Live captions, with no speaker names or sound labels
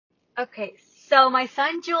Okay, so my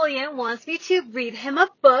son Julian wants me to read him a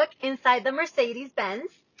book inside the Mercedes Benz.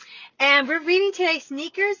 And we're reading today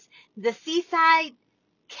Sneakers, the Seaside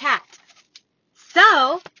Cat.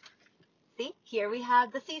 So, see, here we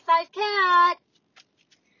have the Seaside Cat.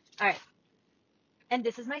 All right. And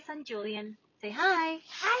this is my son Julian. Say hi.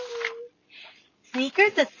 Hi.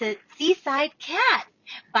 Sneakers, the Seaside Cat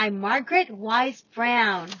by Margaret Wise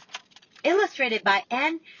Brown. Illustrated by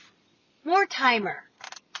Ann Mortimer.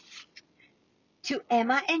 To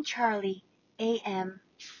Emma and Charlie, A.M.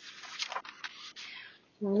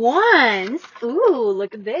 Once, ooh,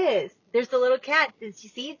 look at this. There's a little cat. Did you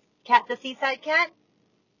see? Cat, the Seaside Cat?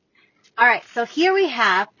 All right, so here we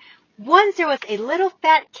have, once there was a little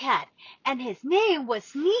fat cat, and his name was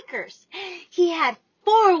Sneakers. He had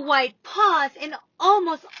 4 white paws, and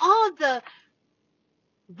almost all the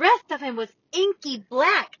rest of him was inky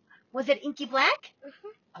black. Was it inky black?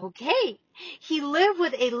 Mm-hmm. Okay. He lived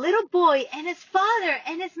with a little boy and his father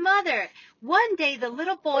and his mother. One day, the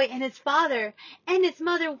little boy and his father and his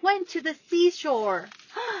mother went to the seashore.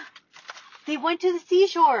 They went to the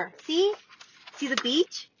seashore. See? See the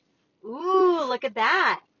beach? Ooh, look at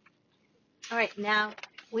that. All right, now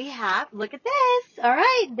we have, look at this. All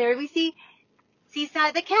right, there we see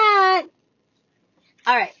Seaside the cat.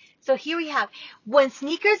 All right, so here we have, when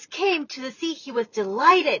Sneakers came to the sea, he was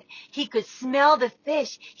delighted. He could smell the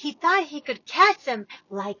fish. He thought he could catch them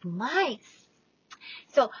like mice.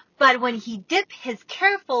 But when he dipped his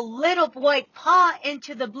careful little white paw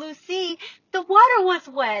into the blue sea, the water was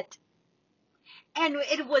wet. And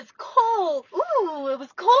it was cold. Ooh, it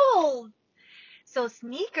was cold. So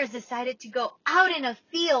Sneakers decided to go out in a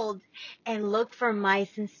field and look for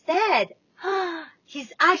mice instead.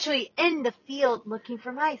 He's actually in the field looking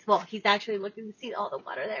for mice. Well, he's actually looking to see all the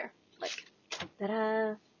water there. Like,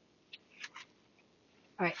 ta-da.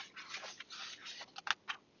 All right.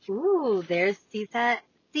 Ooh, there's Seaside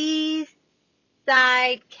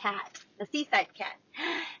Cat. The Seaside Cat.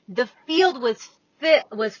 The field was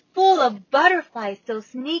full of butterflies, so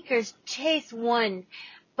Sneakers chased one.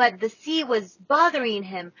 But the sea was bothering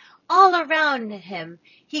him. All around him,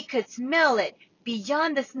 he could smell it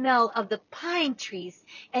beyond the smell of the pine trees,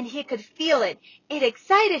 and he could feel it. It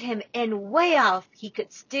excited him, and way off, he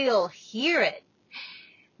could still hear it.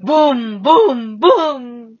 Boom, boom,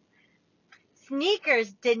 boom.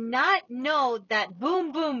 Sneakers did not know that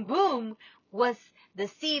boom, boom, boom was the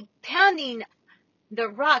sea pounding the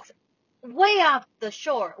rocks way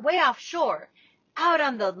offshore, out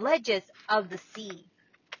on the ledges of the sea.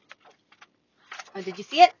 Oh, did you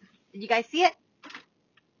see it? Did you guys see it?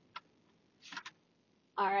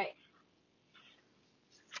 All right.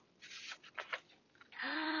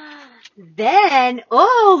 Then,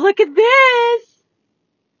 oh, look at this.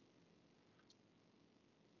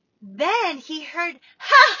 Then he heard,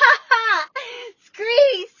 ha, ha, ha,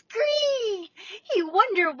 scree, scree. He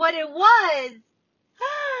wondered what it was.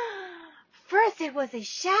 First it was a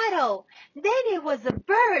shadow. Then it was a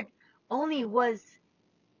bird. Only was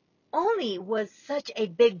such a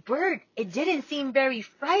big bird. It didn't seem very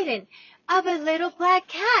frightened of a little black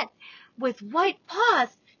cat with white paws.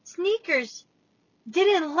 Sneakers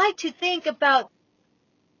didn't like to think about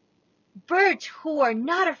birds who are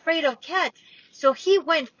not afraid of cats, so he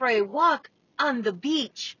went for a walk on the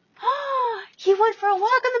beach. He went for a walk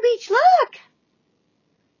on the beach. Look!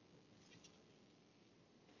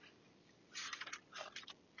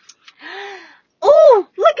 Oh,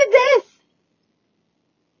 look at this!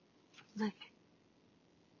 Look.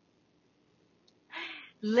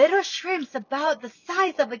 Little shrimps about the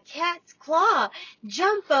size of a cat's claw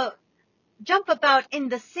jump about in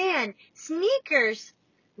the sand. Sneakers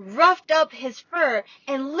roughed up his fur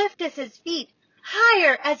and lifted his feet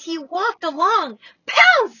higher as he walked along.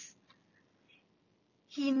 Pounce!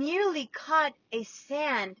 He nearly caught a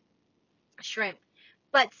sand shrimp,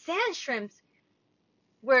 but sand shrimps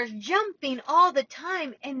were jumping all the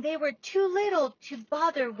time, and they were too little to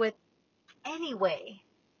bother with anyway.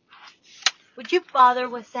 Would you bother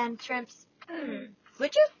with sand shrimps?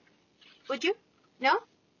 Would you? Would you? No?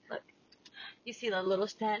 Look. You see the little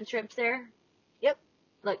sand shrimps there? Yep.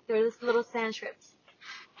 Look, there's little sand shrimps.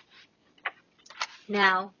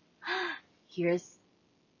 Now, here's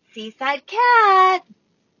Seaside Cat.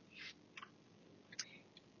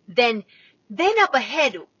 Then up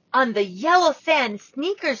ahead on the yellow sand,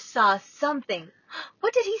 Sneakers saw something.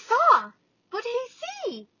 What did he saw? What did he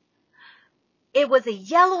see? It was a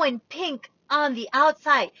yellow and pink on the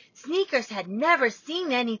outside. Sneakers had never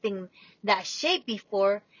seen anything that shape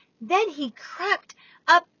before. Then he crept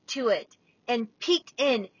up to it and peeked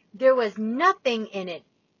in. There was nothing in it.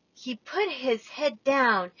 He put his head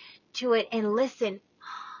down to it and listened.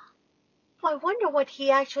 I wonder what he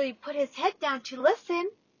actually put his head down to listen.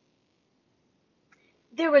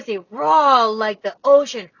 There was a roar like the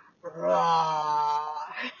ocean. Roar.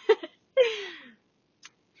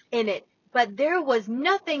 In it. But there was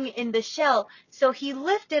nothing in the shell, so he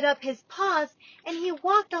lifted up his paws and he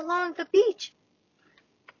walked along the beach.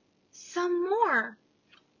 Some more.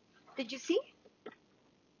 Did you see?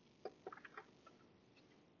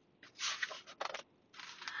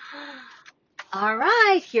 All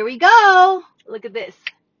right, here we go. Look at this.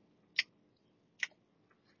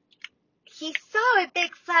 He saw a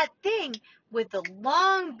big flat thing with the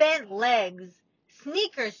long bent legs.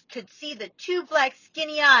 Sneakers could see the two black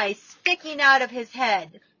skinny eyes sticking out of his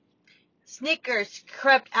head. Sneakers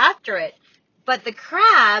crept after it, but the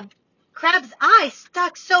crab's eyes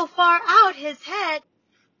stuck so far out his head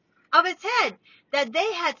that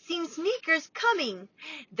they had seen Sneakers coming.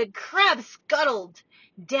 The crab scuttled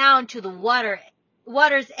down to the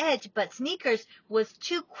water's edge, but Sneakers was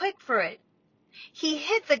too quick for it. He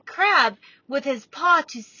hit the crab with his paw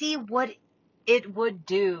to see what it would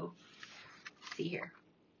do. See here.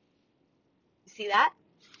 You see that?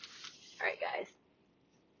 All right, guys.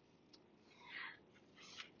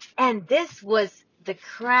 And this was the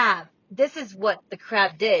crab. This is what the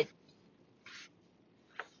crab did.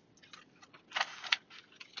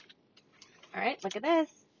 All right, look at this.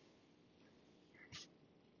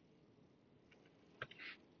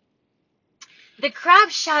 The crab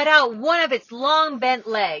shot out one of its long bent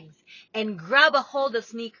legs and grabbed a hold of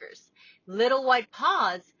Sneakers' little white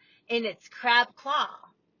paws in its crab claw.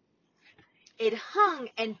 It hung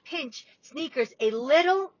and pinched Sneakers a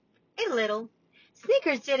little.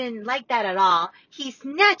 Sneakers didn't like that at all. He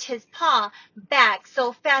snatched his paw back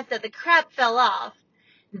so fast that the crab fell off.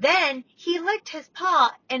 Then he licked his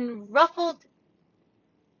paw and ruffled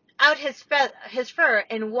out his fur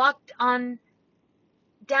and walked on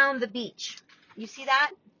down the beach. You see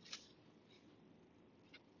that?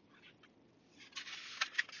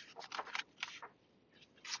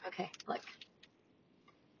 Okay, look.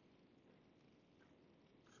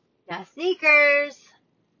 Now, Sneakers.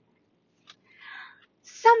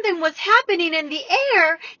 Something was happening in the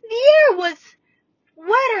air. The air was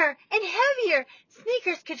wetter and heavier.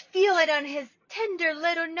 Sneakers could feel it on his tender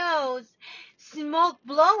little nose. Smoke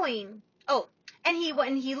blowing. Oh, and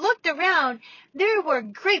when he looked around, there were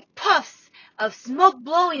great puffs of smoke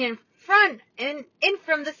blowing in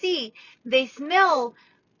from the sea. They smelled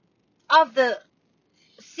of the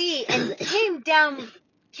sea and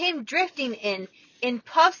came drifting in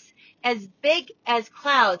puffs as big as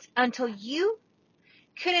clouds until you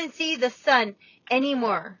couldn't see the sun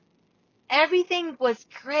anymore. Everything was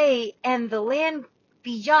gray and the land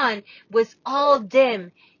beyond was all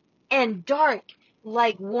dim and dark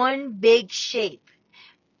like one big shape.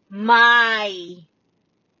 My!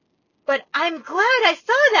 But I'm glad I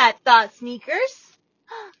saw that, thought Sneakers.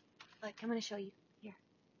 Look, I'm going to show you. Here.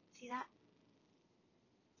 See that?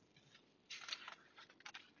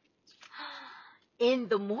 In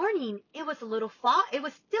the morning, it was still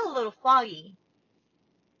a little foggy.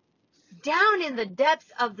 Down in the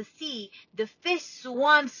depths of the sea, the fish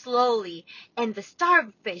swam slowly, and the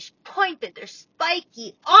starfish pointed their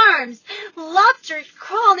spiky arms. Lobsters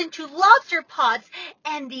crawled into lobster pots,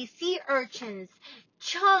 and the sea urchins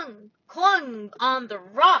clung on the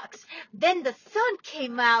rocks. Then the sun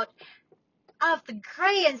came out of the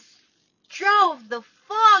gray and drove the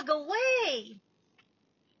fog away.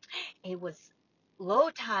 It was low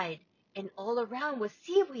tide, and all around was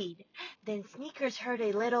seaweed. Then Sneakers heard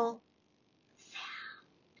a little sound.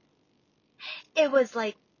 It was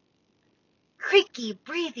like creaky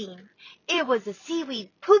breathing. It was the seaweed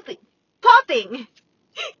popping.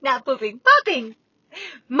 Not pooping, popping.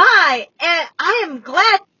 My, I am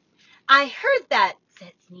glad I heard that,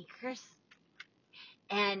 said Sneakers.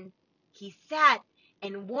 And he sat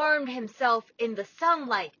and warmed himself in the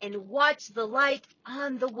sunlight and watched the light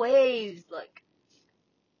on the waves. Look.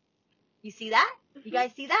 You see that? You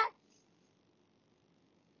guys see that?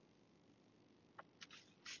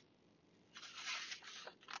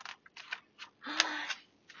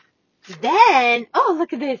 Then, oh,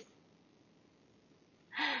 look at this.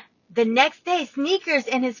 The next day, Sneakers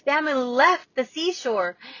and his family left the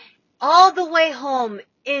seashore. All the way home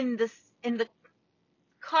in the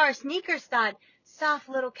car, Sneakers thought soft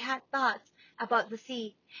little cat thoughts about the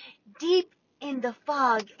sea. Deep in the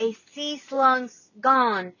fog, a sea slung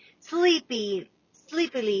gone, sleepily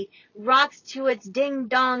rocks to its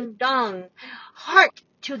ding-dong-dong. Hark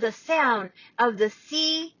to the sound of the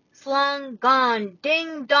sea slung gone,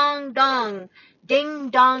 ding-dong-dong,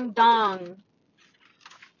 ding-dong-dong.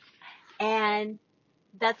 And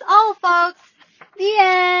that's all, folks. The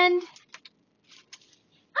end.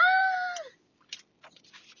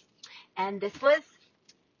 And this was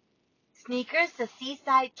Sneakers, the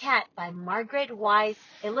Seaside Cat by Margaret Wise,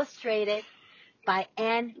 illustrated by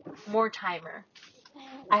Ann Mortimer.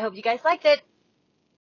 I hope you guys liked it.